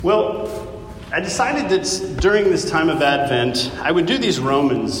Well, I decided that during this time of Advent, I would do these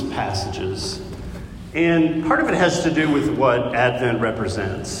Romans passages. And part of it has to do with what Advent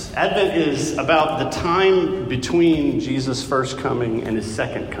represents. Advent is about the time between Jesus' first coming and his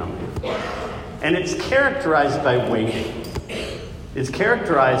second coming. And it's characterized by waiting. It's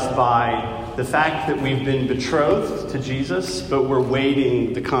characterized by the fact that we've been betrothed to Jesus, but we're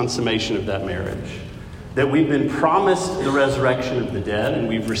waiting the consummation of that marriage. That we've been promised the resurrection of the dead, and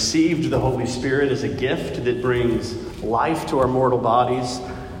we've received the Holy Spirit as a gift that brings life to our mortal bodies,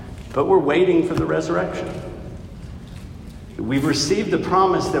 but we're waiting for the resurrection. We've received the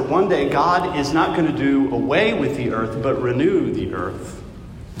promise that one day God is not going to do away with the earth, but renew the earth.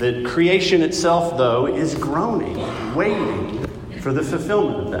 That creation itself, though, is groaning, waiting for the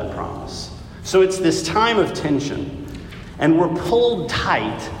fulfillment of that promise. So it's this time of tension, and we're pulled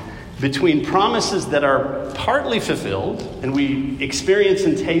tight between promises that are partly fulfilled, and we experience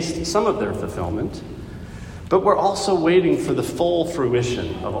and taste some of their fulfillment, but we're also waiting for the full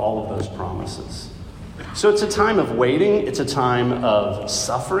fruition of all of those promises. So it's a time of waiting, it's a time of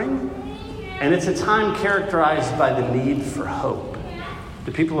suffering, and it's a time characterized by the need for hope.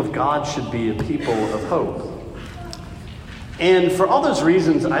 The people of God should be a people of hope. And for all those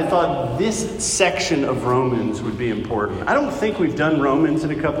reasons, I thought this section of Romans would be important. I don't think we've done Romans in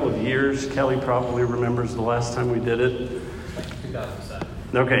a couple of years. Kelly probably remembers the last time we did it. 2007.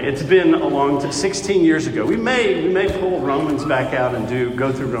 Okay, it's been a long time, 16 years ago. We may pull Romans back out and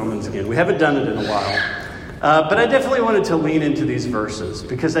go through Romans again. We haven't done it in a while. But I definitely wanted to lean into these verses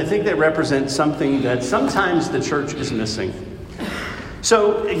because I think they represent something that sometimes the church is missing.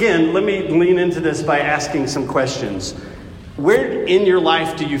 So again, let me lean into this by asking some questions. Where in your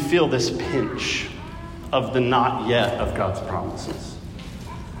life do you feel this pinch of the not yet of God's promises?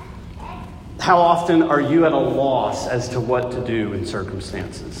 How often are you at a loss as to what to do in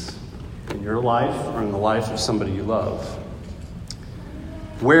circumstances? In your life or in the life of somebody you love?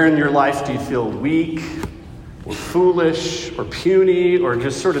 Where in your life do you feel weak or foolish or puny or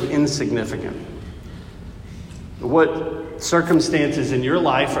just sort of insignificant? What circumstances in your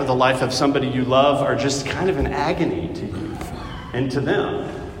life or the life of somebody you love are just kind of an agony to you and to them?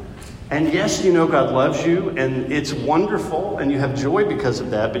 And yes, you know God loves you, and it's wonderful, and you have joy because of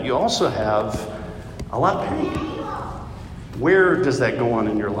that, but you also have a lot of pain. Where does that go on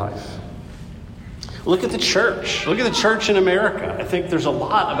in your life? Look at the church. Look at the church in America. I think there's a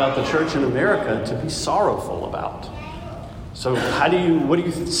lot about the church in America to be sorrowful about. So what do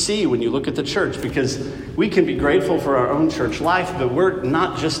you see when you look at the church? Because we can be grateful for our own church life, but we're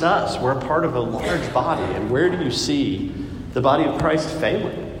not just us. We're a part of a large body. And where do you see the body of Christ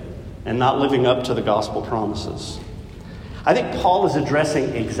failing and not living up to the gospel promises? I think Paul is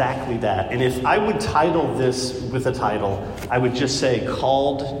addressing exactly that. And if I would title this with a title, I would just say,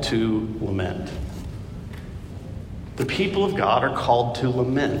 Called to Lament. The people of God are called to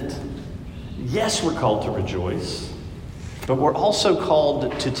lament. Yes, we're called to rejoice, but we're also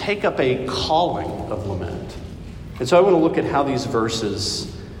called to take up a calling of lament. And so I want to look at how these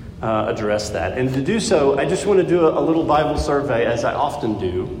verses address that. And to do so, I just want to do a little Bible survey, as I often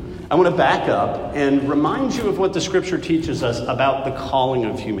do. I want to back up and remind you of what the Scripture teaches us about the calling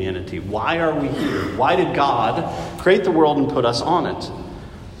of humanity. Why are we here? Why did God create the world and put us on it?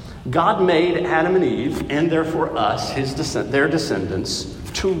 God made Adam and Eve, and therefore us, their descendants,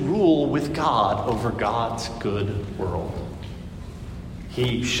 to rule with God over God's good world.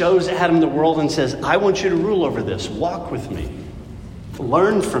 He shows Adam the world and says, I want you to rule over this. Walk with me.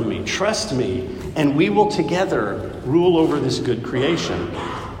 Learn from me. Trust me. And we will together rule over this good creation.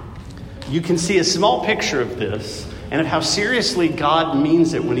 You can see a small picture of this and of how seriously God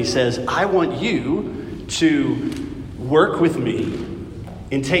means it when he says, I want you to work with me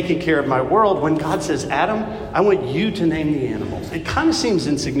in taking care of my world. When God says, Adam, I want you to name the animals. It kind of seems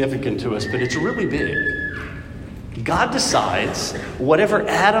insignificant to us, but it's really big. God decides whatever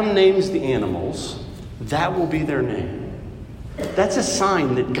Adam names the animals, that will be their name. That's a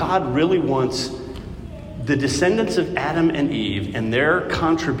sign that God really wants the descendants of Adam and Eve and their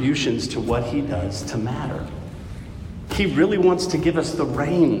contributions to what he does to matter. He really wants to give us the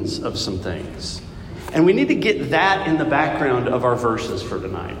reins of some things. And we need to get that in the background of our verses for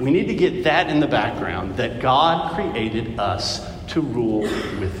tonight. We need to get that in the background, that God created us to rule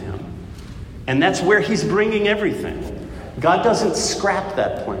with him. And that's where he's bringing everything. God doesn't scrap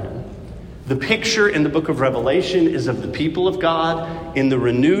that plan. The picture in the book of Revelation is of the people of God in the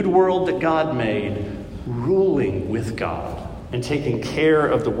renewed world that God made, ruling with God and taking care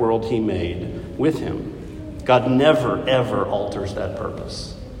of the world he made with him. God never, ever alters that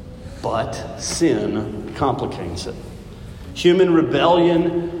purpose. But sin complicates it. Human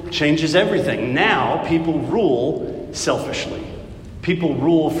rebellion changes everything. Now people rule selfishly. People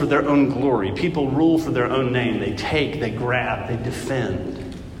rule for their own glory. People rule for their own name. They take, they grab, they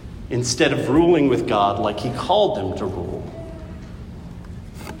defend, instead of ruling with God like he called them to rule.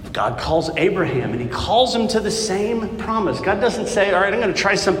 God calls Abraham, and he calls him to the same promise. God doesn't say, all right, I'm going to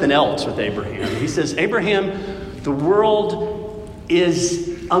try something else with Abraham. He says, Abraham, the world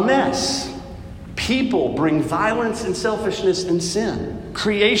is a mess. People bring violence and selfishness and sin.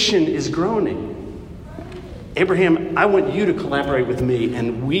 Creation is groaning. Abraham, I want you to collaborate with me,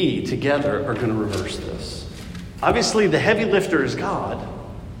 and we together are going to reverse this. Obviously, the heavy lifter is God.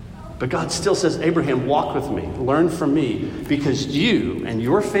 But God still says, Abraham, walk with me, learn from me, because you and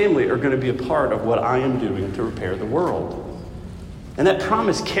your family are going to be a part of what I am doing to repair the world. And that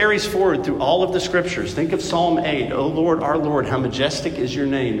promise carries forward through all of the scriptures. Think of Psalm 8, O Lord, our Lord, how majestic is your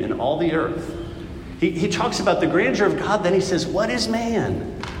name in all the earth. He talks about the grandeur of God, then he says, what is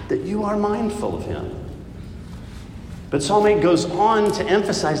man that you are mindful of him? But Psalm 8 goes on to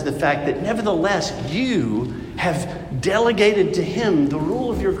emphasize the fact that nevertheless, you have delegated to him the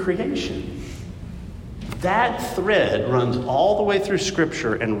rule of your creation. That thread runs all the way through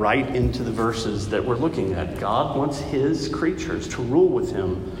Scripture and right into the verses that we're looking at. God wants his creatures to rule with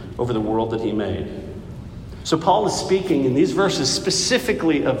him over the world that he made. So Paul is speaking in these verses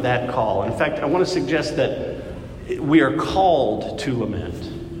specifically of that call. In fact, I want to suggest that we are called to lament.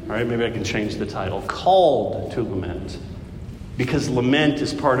 All right, maybe I can change the title. Called to lament. Because lament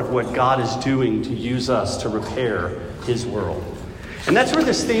is part of what God is doing to use us to repair his world. And that's where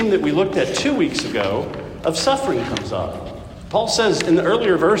this theme that we looked at 2 weeks ago of suffering comes up. Paul says in the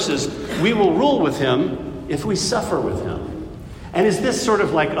earlier verses, we will rule with him if we suffer with him. And is this sort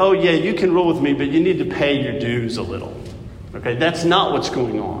of like, oh yeah, you can rule with me, but you need to pay your dues a little. Okay, that's not what's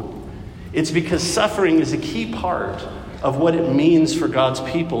going on. It's because suffering is a key part of what it means for God's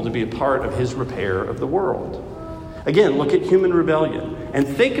people to be a part of his repair of the world. Again, look at human rebellion and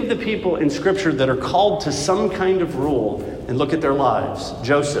think of the people in Scripture that are called to some kind of rule and look at their lives.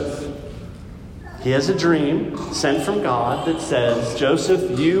 Joseph. He has a dream sent from God that says,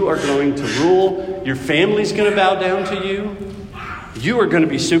 Joseph, you are going to rule. Your family's going to bow down to you. You are going to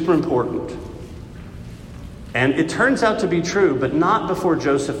be super important. And it turns out to be true, but not before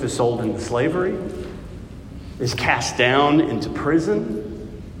Joseph is sold into slavery, is cast down into prison.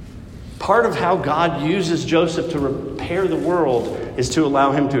 Part of how God uses Joseph to repair the world is to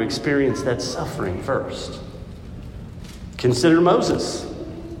allow him to experience that suffering first. Consider Moses.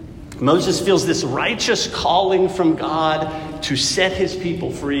 Moses feels this righteous calling from God to set his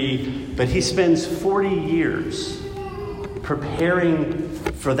people free, but he spends 40 years preparing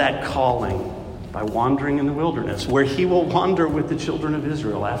for that calling by wandering in the wilderness, where he will wander with the children of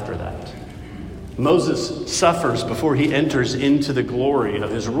Israel after that. Moses suffers before he enters into the glory of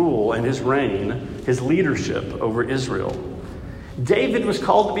his rule and his reign, his leadership over Israel. David was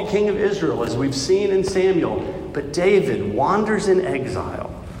called to be king of Israel, as we've seen in Samuel, but David wanders in exile.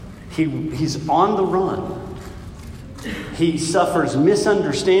 He's on the run. He suffers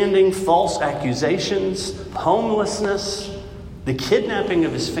misunderstanding, false accusations, homelessness, the kidnapping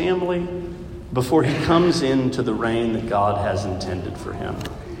of his family, before he comes into the reign that God has intended for him.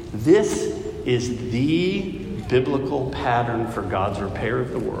 This is the biblical pattern for God's repair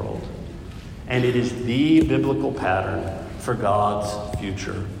of the world. And it is the biblical pattern for God's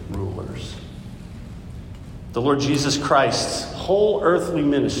future rulers. The Lord Jesus Christ's whole earthly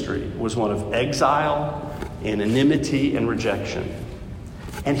ministry was one of exile, anonymity, and rejection.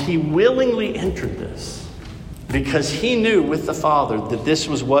 And he willingly entered this because he knew with the Father that this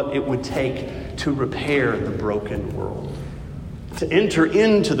was what it would take to repair the broken world. To enter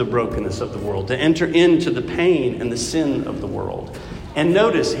into the brokenness of the world, to enter into the pain and the sin of the world. And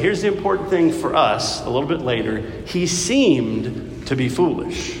notice, here's the important thing for us a little bit later. He seemed to be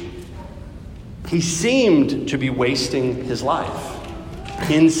foolish. He seemed to be wasting his life.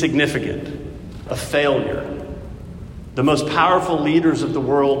 Insignificant. A failure. The most powerful leaders of the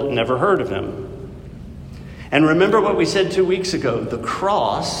world never heard of him. And remember what we said 2 weeks ago. The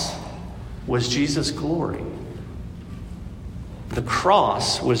cross was Jesus' glory. The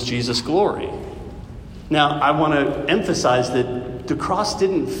cross was Jesus' glory. Now, I want to emphasize that the cross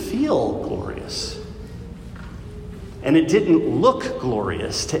didn't feel glorious. And it didn't look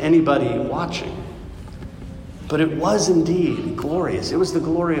glorious to anybody watching. But it was indeed glorious. It was the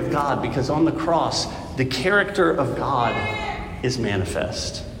glory of God, because on the cross, the character of God is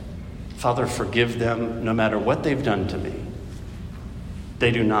manifest. Father, forgive them no matter what they've done to me.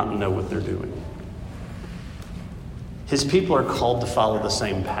 They do not know what they're doing. his people are called to follow the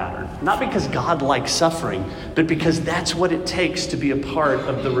same pattern. Not because God likes suffering, but because that's what it takes to be a part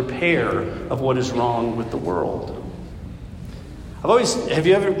of the repair of what is wrong with the world. Have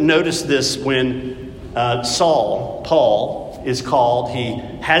you ever noticed this when Paul is called, he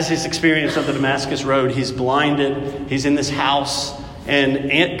has his experience of the Damascus Road, he's blinded, he's in this house,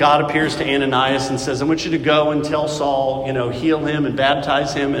 and God appears to Ananias and says, I want you to go and tell Saul, heal him and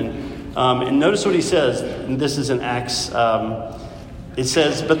baptize him. And notice what he says, and this is in Acts. It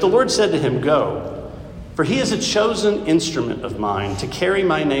says, but the Lord said to him, go, for he is a chosen instrument of mine to carry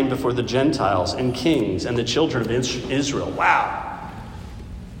my name before the Gentiles and kings and the children of Israel. Wow.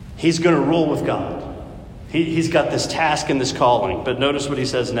 He's going to rule with God. He's got this task and this calling. But notice what he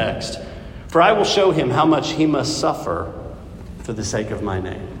says next. For I will show him how much he must suffer for the sake of my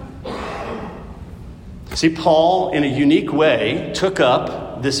name. See, Paul, in a unique way, took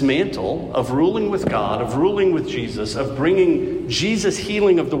up this mantle of ruling with God, of ruling with Jesus, of bringing Jesus'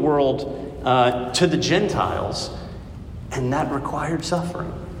 healing of the world to the Gentiles. And that required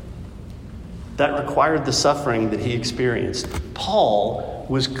suffering. That required the suffering that he experienced. Paul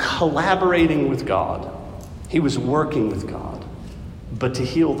was collaborating with God. He was working with God. But to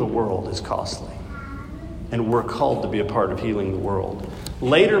heal the world is costly. And we're called to be a part of healing the world.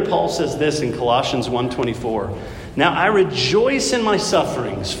 Later, Paul says this in Colossians 1:24. Now I rejoice in my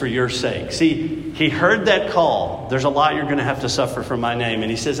sufferings for your sake. See, he heard that call. There's a lot you're going to have to suffer for my name. And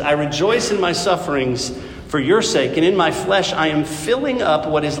he says, I rejoice in my sufferings for your sake. And in my flesh, I am filling up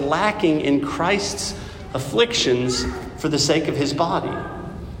what is lacking in Christ's afflictions for the sake of his body.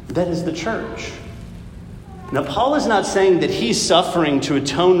 That is the church. Now, Paul is not saying that he's suffering to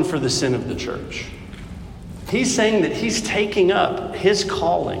atone for the sin of the church. He's saying that he's taking up his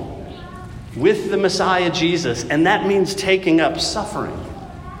calling with the Messiah Jesus, and that means taking up suffering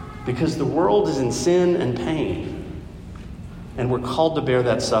because the world is in sin and pain, and we're called to bear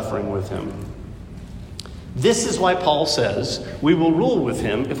that suffering with him. This is why Paul says we will rule with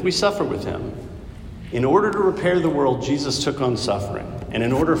him if we suffer with him. In order to repair the world, Jesus took on suffering. And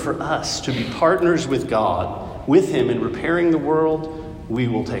in order for us to be partners with God, with him in repairing the world, we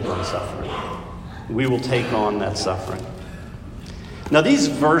will take on suffering. We will take on that suffering. Now, these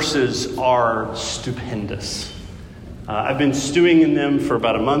verses are stupendous. I've been stewing in them for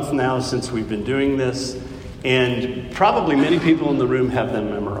about a month now since we've been doing this. And probably many people in the room have them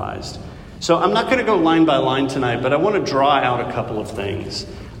memorized. So I'm not going to go line by line tonight, but I want to draw out a couple of things.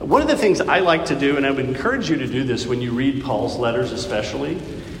 One of the things I like to do, and I would encourage you to do this when you read Paul's letters especially,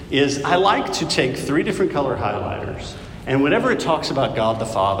 is I like to take 3 different color highlighters. And whenever it talks about God the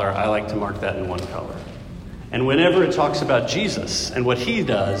Father, I like to mark that in one color. And whenever it talks about Jesus and what he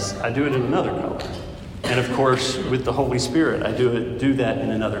does, I do it in another color. And of course, with the Holy Spirit, I do that in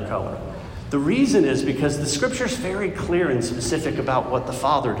another color. The reason is because the scripture is very clear and specific about what the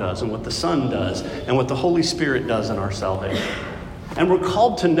Father does and what the Son does and what the Holy Spirit does in our salvation. And we're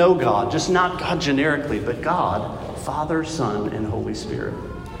called to know God, just not God generically, but God, Father, Son, and Holy Spirit.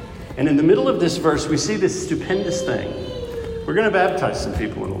 And in the middle of this verse, we see this stupendous thing. We're going to baptize some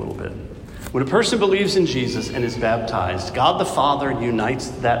people in a little bit. When a person believes in Jesus and is baptized, God the Father unites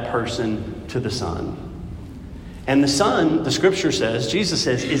that person to the Son. And the Son, the scripture says, Jesus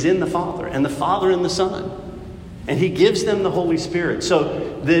says, is in the Father, and the Father in the Son. And he gives them the Holy Spirit.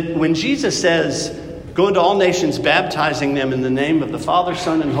 So that when Jesus says, go into all nations, baptizing them in the name of the Father,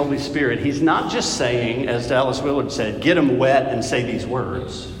 Son, and Holy Spirit, he's not just saying, as Dallas Willard said, get them wet and say these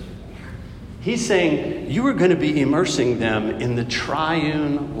words. He's saying, you are going to be immersing them in the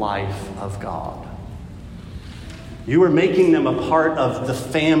triune life of God. You are making them a part of the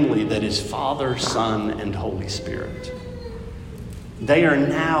family that is Father, Son, and Holy Spirit. They are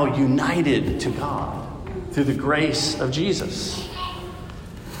now united to God through the grace of Jesus.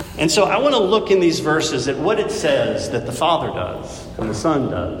 And so I want to look in these verses at what it says that the Father does, and the Son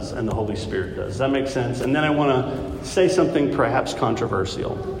does, and the Holy Spirit does. Does that make sense? And then I want to say something perhaps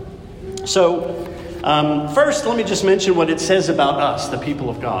controversial. So first, let me just mention what it says about us, the people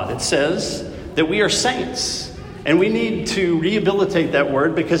of God. It says that we are saints. And we need to rehabilitate that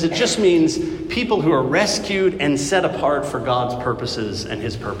word because it just means people who are rescued and set apart for God's purposes and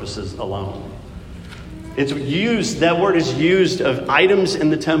his purposes alone. It's used, that word is used of items in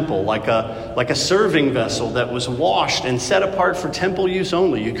the temple, like a serving vessel that was washed and set apart for temple use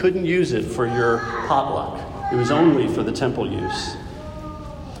only. You couldn't use it for your potluck. It was only for the temple use.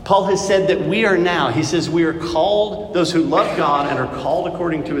 Paul has said that we are now, he says, we are called, those who love God and are called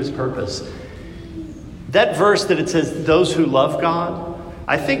according to his purpose. That verse that it says, those who love God,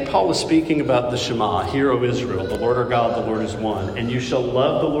 I think Paul is speaking about the Shema, Hear, O Israel, the Lord our God, the Lord is one. And you shall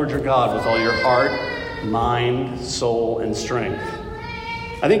love the Lord your God with all your heart mind, soul, and strength.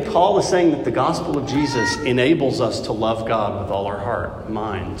 I think Paul is saying that the gospel of Jesus enables us to love God with all our heart,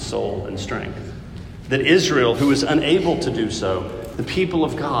 mind, soul, and strength. That Israel, who was unable to do so, the people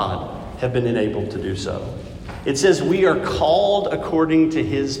of God have been enabled to do so. It says we are called according to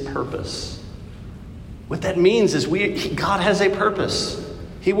his purpose. What that means is God has a purpose.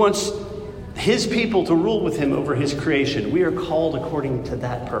 He wants his people to rule with him over his creation. We are called according to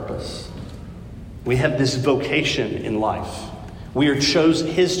that purpose. We have this vocation in life. We are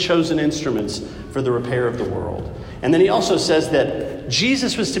his chosen instruments for the repair of the world. And then he also says that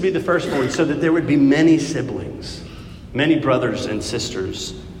Jesus was to be the firstborn so that there would be many siblings, many brothers and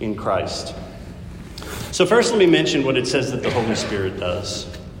sisters in Christ. So first let me mention what it says that the Holy Spirit does.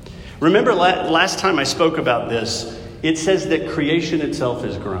 Remember last time I spoke about this, it says that creation itself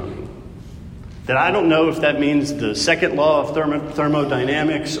is groaning. That I don't know if that means the second law of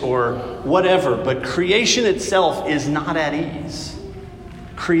thermodynamics or whatever, but creation itself is not at ease.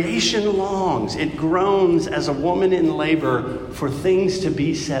 Creation longs, it groans as a woman in labor for things to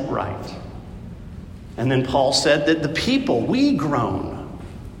be set right. And then Paul said that the people, we groan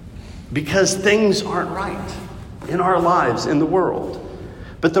because things aren't right in our lives, in the world.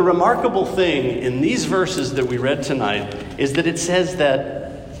 But the remarkable thing in these verses that we read tonight is that it says that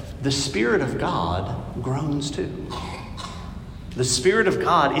the Spirit of God groans too. The Spirit of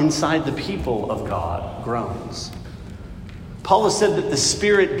God inside the people of God groans. Paul has said that the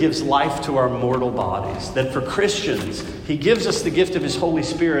Spirit gives life to our mortal bodies. That for Christians, he gives us the gift of his Holy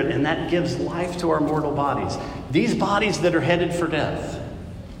Spirit, and that gives life to our mortal bodies. These bodies that are headed for death,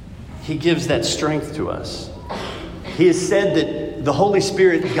 he gives that strength to us. He has said that the Holy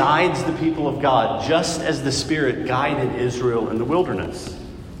Spirit guides the people of God, just as the Spirit guided Israel in the wilderness.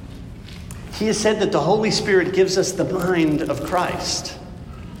 He has said that the Holy Spirit gives us the mind of Christ.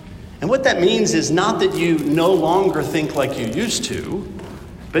 And what that means is not that you no longer think like you used to,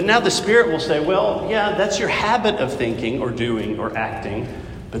 but now the Spirit will say, well, yeah, that's your habit of thinking or doing or acting,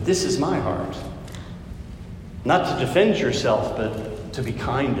 but this is my heart. Not to defend yourself, but to be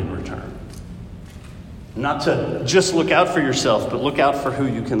kind in return. Not to just look out for yourself, but look out for who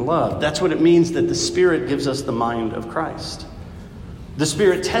you can love. That's what it means that the Spirit gives us the mind of Christ. The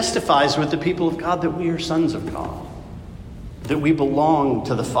Spirit testifies with the people of God that we are sons of God, that we belong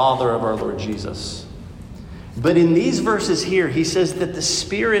to the Father of our Lord Jesus. But in these verses here, he says that the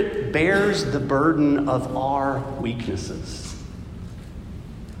Spirit bears the burden of our weaknesses.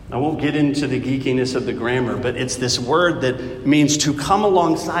 I won't get into the geekiness of the grammar, but it's this word that means to come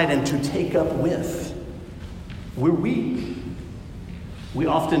alongside and to take up with. We're weak. We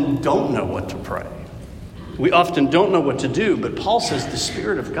often don't know what to pray. We often don't know what to do, but Paul says the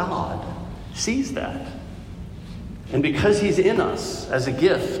Spirit of God sees that. And because he's in us as a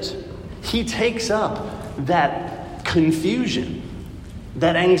gift, he takes up that confusion,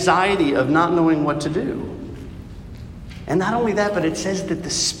 that anxiety of not knowing what to do. And not only that, but it says that the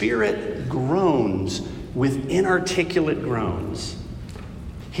Spirit groans with inarticulate groans.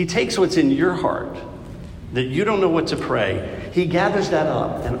 He takes what's in your heart, that you don't know what to pray, he gathers that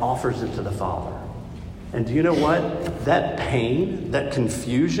up and offers it to the Father. And do you know what? That pain, that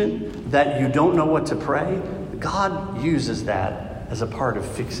confusion, that you don't know what to pray, God uses that as a part of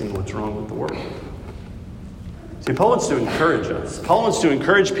fixing what's wrong with the world. See, Paul wants to encourage us. Paul wants to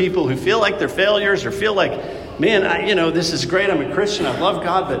encourage people who feel like they're failures or feel like, man, this is great, I'm a Christian, I love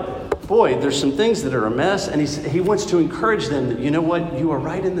God, but boy, there's some things that are a mess. And he wants to encourage them that, you know what? You are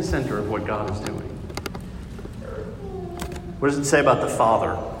right in the center of what God is doing. What does it say about the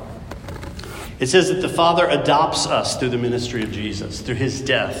Father? It says that the Father adopts us through the ministry of Jesus, through his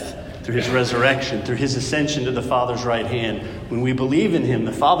death, through his resurrection, through his ascension to the Father's right hand. When we believe in him,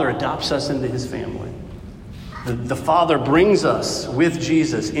 the Father adopts us into his family. The Father brings us with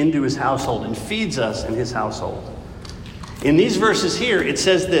Jesus into his household and feeds us in his household. In these verses here, it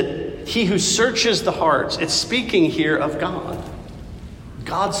says that he who searches the hearts, it's speaking here of God.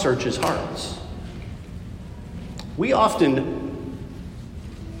 God searches hearts. We often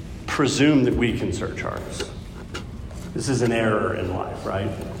presume that we can search hearts. This is an error in life, right?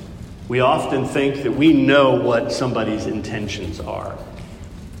 We often think that we know what somebody's intentions are.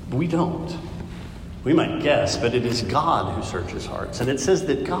 We don't. We might guess, but it is God who searches hearts. And it says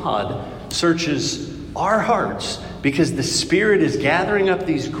that God searches our hearts because the Spirit is gathering up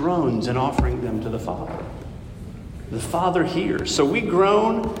these groans and offering them to the Father. The Father hears. So we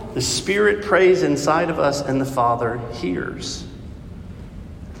groan, the Spirit prays inside of us, and the Father hears.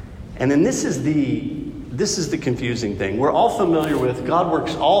 And then this is the confusing thing. We're all familiar with God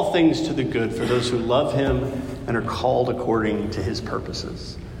works all things to the good for those who love him and are called according to his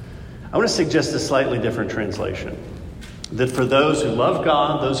purposes. I want to suggest a slightly different translation. That for those who love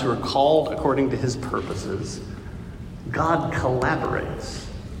God, those who are called according to his purposes, God collaborates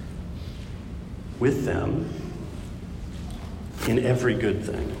with them in every good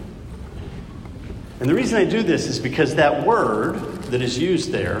thing. And the reason I do this is because that word that is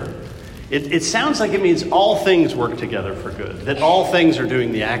used there, it sounds like it means all things work together for good, that all things are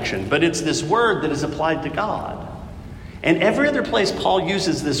doing the action, but it's this word that is applied to God. And every other place Paul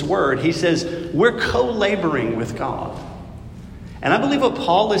uses this word, he says, we're co-laboring with God. And I believe what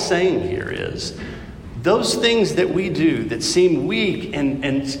Paul is saying here is, those things that we do that seem weak and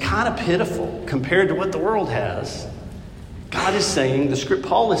kind of pitiful compared to what the world has, God is saying,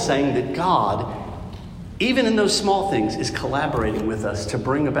 Paul is saying that God, even in those small things, is collaborating with us to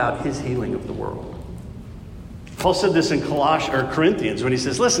bring about his healing of the world. Paul said this in Corinthians when he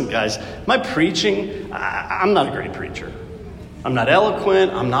says, listen, guys, my preaching, I'm not a great preacher. I'm not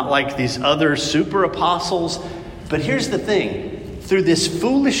eloquent. I'm not like these other super apostles. But here's the thing. Through this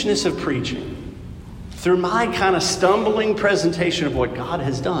foolishness of preaching, through my kind of stumbling presentation of what God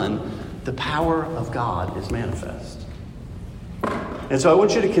has done, the power of God is manifest. And so I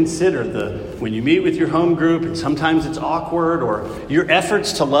want you to consider when you meet with your home group, and sometimes it's awkward, or your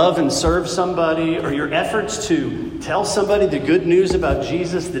efforts to love and serve somebody, or your efforts to tell somebody the good news about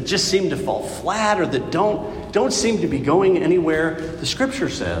Jesus that just seem to fall flat or that don't seem to be going anywhere. The scripture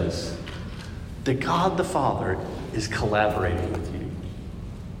says that God the Father is collaborating with you.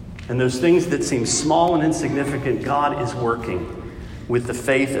 And those things that seem small and insignificant, God is working with the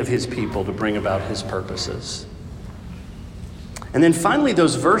faith of his people to bring about his purposes. And then finally,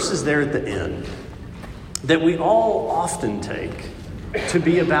 those verses there at the end that we all often take to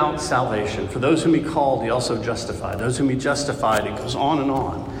be about salvation. For those whom he called, he also justified. Those whom he justified, it goes on and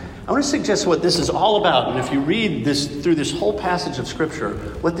on. I want to suggest what this is all about. And if you read this through this whole passage of Scripture,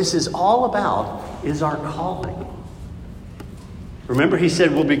 what this is all about is our calling. Remember, he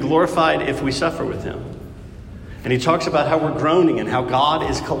said we'll be glorified if we suffer with him. And he talks about how we're groaning and how God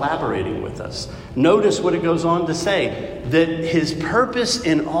is collaborating with us. Notice what it goes on to say, that his purpose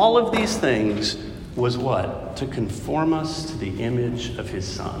in all of these things was what? To conform us to the image of his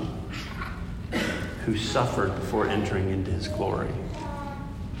Son, who suffered before entering into his glory,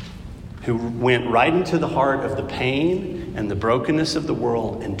 who went right into the heart of the pain and the brokenness of the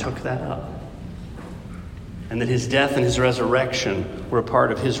world and took that up. And that his death and his resurrection were a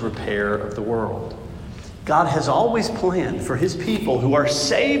part of his repair of the world. God has always planned for his people who are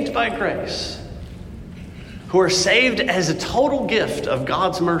saved by grace, who are saved as a total gift of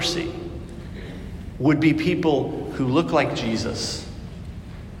God's mercy, would be people who look like Jesus,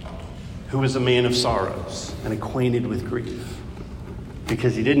 who was a man of sorrows and acquainted with grief,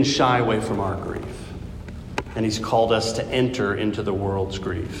 because he didn't shy away from our grief. And he's called us to enter into the world's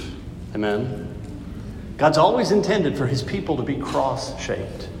grief. Amen? God's always intended for his people to be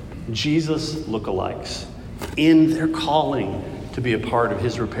cross-shaped, Jesus lookalikes, in their calling to be a part of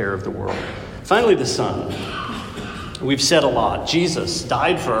his repair of the world. Finally, the Son. We've said a lot. Jesus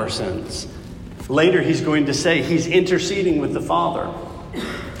died for our sins. Later, he's going to say he's interceding with the Father.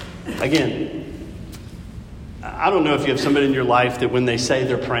 Again, I don't know if you have somebody in your life that when they say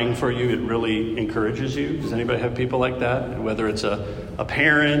they're praying for you, it really encourages you. Does anybody have people like that? Whether it's a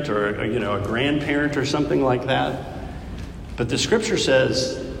parent or a grandparent or something like that. But the scripture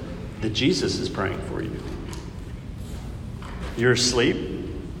says that Jesus is praying for you. You're asleep.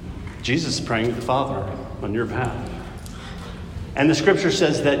 Jesus is praying to the Father on your behalf. And the scripture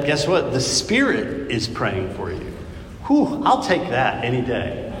says that, guess what? The Spirit is praying for you. Whew, I'll take that any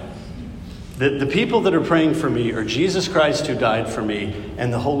day. The people that are praying for me are Jesus Christ who died for me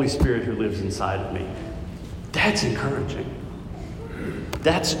and the Holy Spirit who lives inside of me. That's encouraging.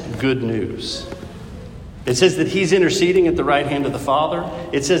 That's good news. It says that he's interceding at the right hand of the Father.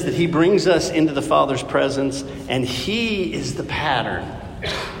 It says that he brings us into the Father's presence, and he is the pattern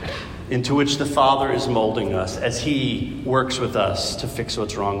into which the Father is molding us as he works with us to fix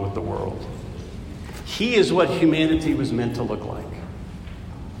what's wrong with the world. He is what humanity was meant to look like.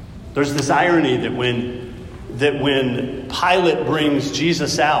 There's this irony that when Pilate brings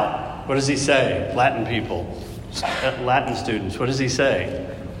Jesus out, what does he say? Latin people, Latin students, what does he say?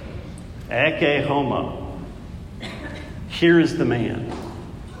 Ecce homo. Here is the man.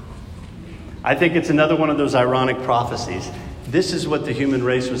 I think it's another one of those ironic prophecies. This is what the human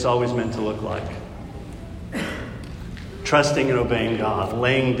race was always meant to look like. Trusting and obeying God,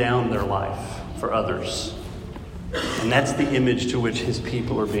 laying down their life for others. And that's the image to which his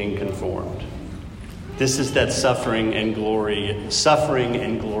people are being conformed. This is that suffering and glory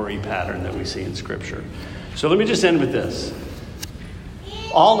pattern that we see in Scripture. So let me just end with this.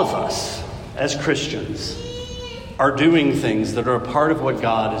 All of us, as Christians, are doing things that are a part of what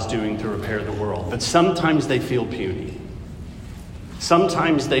God is doing to repair the world. But sometimes they feel puny.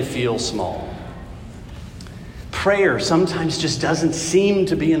 Sometimes they feel small. Prayer sometimes just doesn't seem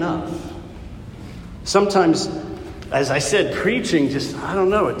to be enough. Sometimes, as I said, preaching just, I don't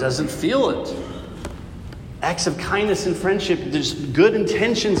know, it doesn't feel it. Acts of kindness and friendship, there's good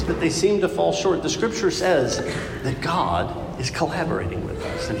intentions, but they seem to fall short. The scripture says that God is collaborating with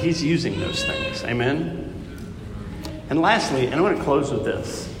us, and he's using those things. Amen? And lastly, and I want to close with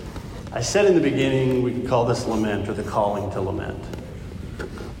this. I said in the beginning, we could call this lament, or the calling to lament.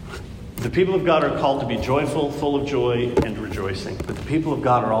 The people of God are called to be joyful, full of joy, and rejoicing. But the people of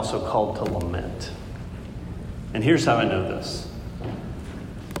God are also called to lament. And here's how I know this.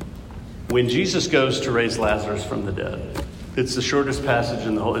 When Jesus goes to raise Lazarus from the dead, it's the shortest passage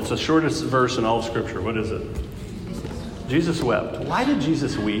in the whole, it's the shortest verse in all of Scripture. What is it? Jesus wept. Why did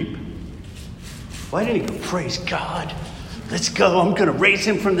Jesus weep? Why didn't he go, praise God, let's go, I'm going to raise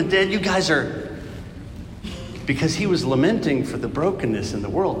him from the dead. You guys are... Because he was lamenting for the brokenness in the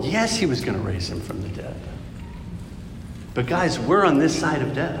world. Yes, he was going to raise him from the dead. But guys, we're on this side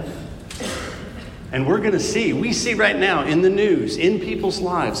of death. And we're going to see, we see right now in the news, in people's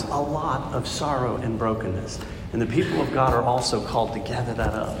lives, a lot of sorrow and brokenness. And the people of God are also called to gather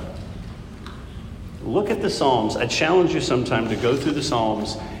that up. Look at the Psalms. I challenge you sometime to go through the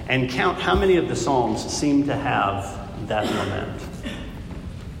Psalms and count how many of the Psalms seem to have that lament.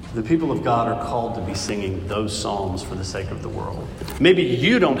 The people of God are called to be singing those Psalms for the sake of the world. Maybe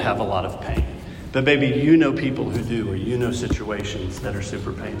you don't have a lot of pain, but maybe you know people who do, or you know situations that are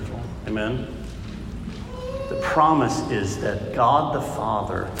super painful. Amen? The promise is that God the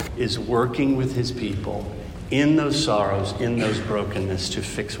Father is working with his people in those sorrows, in those brokenness, to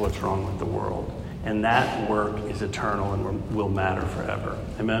fix what's wrong with the world. And that work is eternal and will matter forever.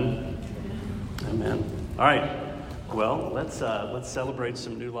 Amen? Amen. All right. Well, let's celebrate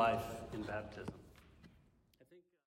some new life in baptism.